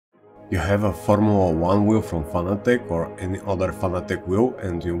You have a Formula 1 wheel from Fanatec or any other Fanatec wheel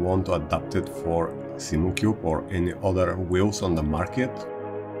and you want to adapt it for Simucube or any other wheels on the market?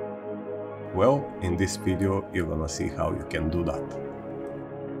 Well, in this video you're gonna see how you can do that.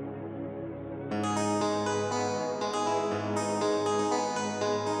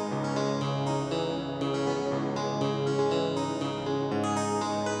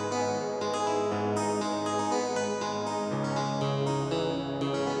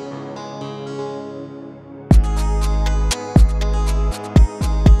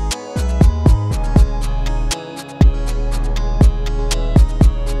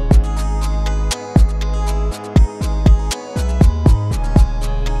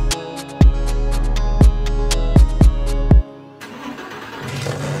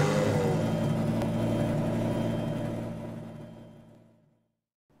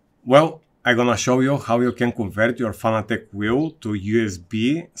 Well, I'm gonna show you how you can convert your Fanatec wheel to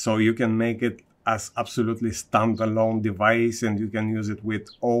USB so you can make it as absolutely standalone device and you can use it with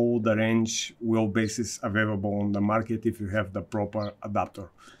all the range wheelbases available on the market if you have the proper adapter.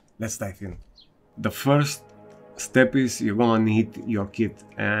 Let's dive in. The first step is you're gonna need your kit,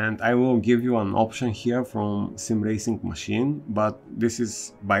 and I will give you an option here from Sim Racing Machine, but this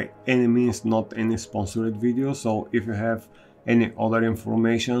is by any means not any sponsored video, so if you have any other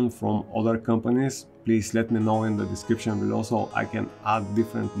information from other companies, please let me know in the description below so I can add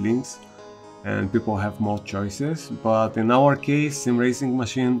different links and people have more choices. But in our case, Sim Racing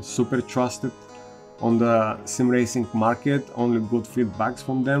Machine, super trusted on the sim racing market, only good feedbacks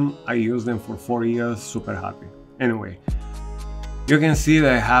from them. I use them for 4 years, super happy. Anyway, you can see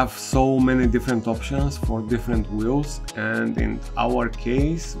they have so many different options for different wheels, and in our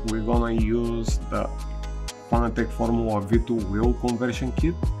case we're gonna use the Fanatec Formula V2 wheel conversion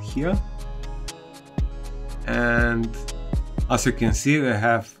kit here, and as you can see they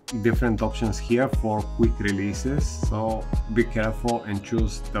have different options here for quick releases, so be careful and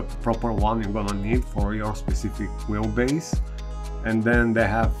choose the proper one you're gonna need for your specific wheelbase. And then they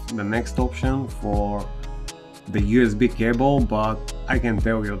have the next option for the USB cable, but I can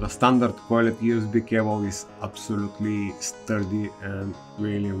tell you the standard quality USB cable is absolutely sturdy and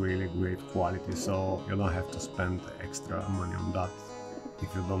really great quality, so you don't have to spend extra money on that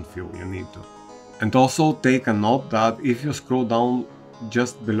if you don't feel you need to. And also take a note that if you scroll down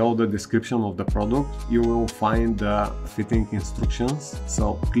just below the description of the product, you will find the fitting instructions,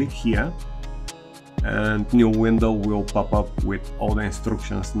 so click here and new window will pop up with all the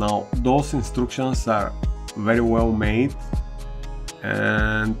instructions. Now those instructions are very well made,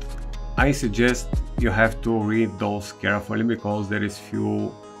 and I suggest you have to read those carefully because there is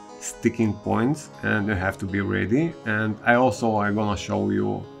few sticking points and you have to be ready. And I'm gonna show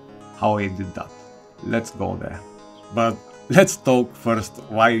you how I did that. Let's go there. But let's talk first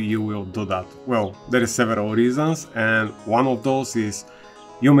why you will do that. Well, there is several reasons, and one of those is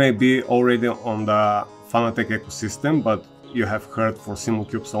you may be already on the Fanatec ecosystem, but you have heard For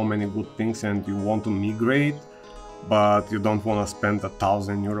Simucube so many good things and you want to migrate, but you don't want to spend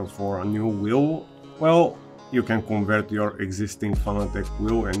 €1,000 for a new wheel. Well, you can convert your existing Fanatec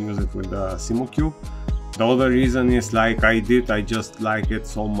wheel and use it with the Simucube. The other reason is like I did, I just like it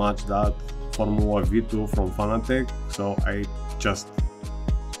so much that Formula V2 from Fanatec, so I just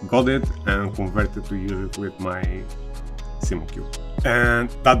got it and converted to use it with my Simucube. And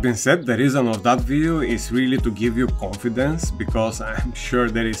that being said, the reason of that video is really to give you confidence, because I'm sure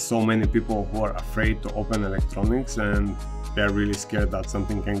there is so many people who are afraid to open electronics and they're really scared that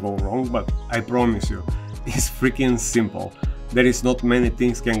something can go wrong, but I promise you, it's freaking simple. There is not many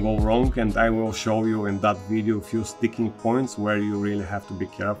things can go wrong, and I will show you in that video a few sticking points where you really have to be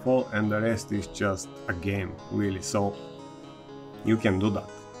careful, and the rest is just a game, really, so you can do that.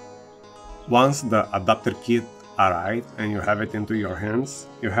 Once the adapter kit arrive and you have it into your hands,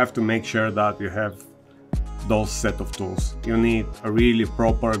 you have to make sure that you have those set of tools. You need a really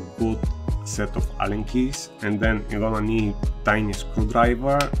proper good set of Allen keys, and then you're gonna need tiny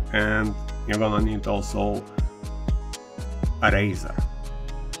screwdriver, and you're gonna need also a razor.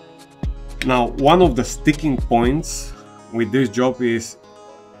 Now, one of the sticking points with this job is,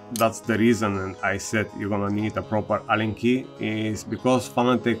 that's the reason and I said you're gonna need a proper Allen key, is because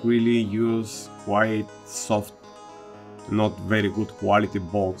Fanatec really use quite soft, not very good quality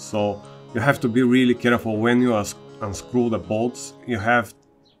bolts, so you have to be really careful when you unscrew the bolts. You have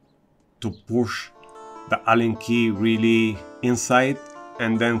to push the Allen key really inside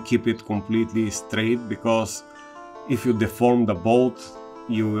and then keep it completely straight, because if you deform the bolt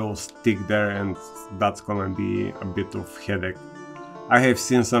you will stick there and that's gonna be a bit of headache. I have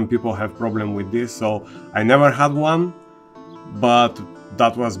seen some people have problem with this, so I never had one, but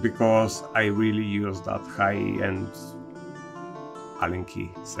that was because I really used that high-end Allen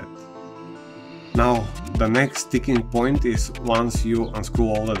key set. Now, the next sticking point is once you unscrew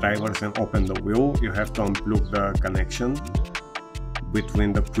all the drivers and open the wheel, you have to unplug the connection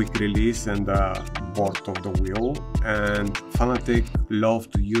between the quick release and the board of the wheel. And Fanatec love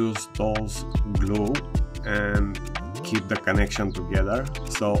to use those glue and keep the connection together.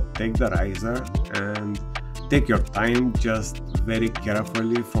 So take the riser and take your time, just very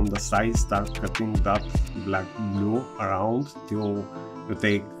carefully from the side start cutting that black glue around till you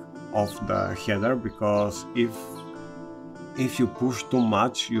take off the header, because if you push too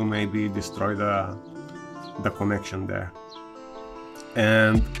much you maybe destroy the connection there.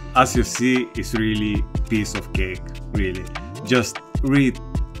 And as you see, it's really piece of cake, really. Just read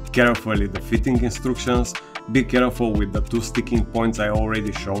carefully the fitting instructions, be careful with the 2 sticking points I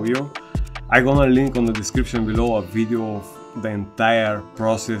already showed you. I'm gonna link on the description below a video of the entire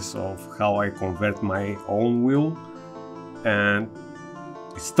process of how I convert my own wheel, and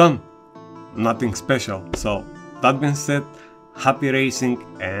it's done. Nothing special. So that being said, happy racing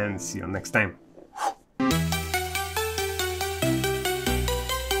and see you next time.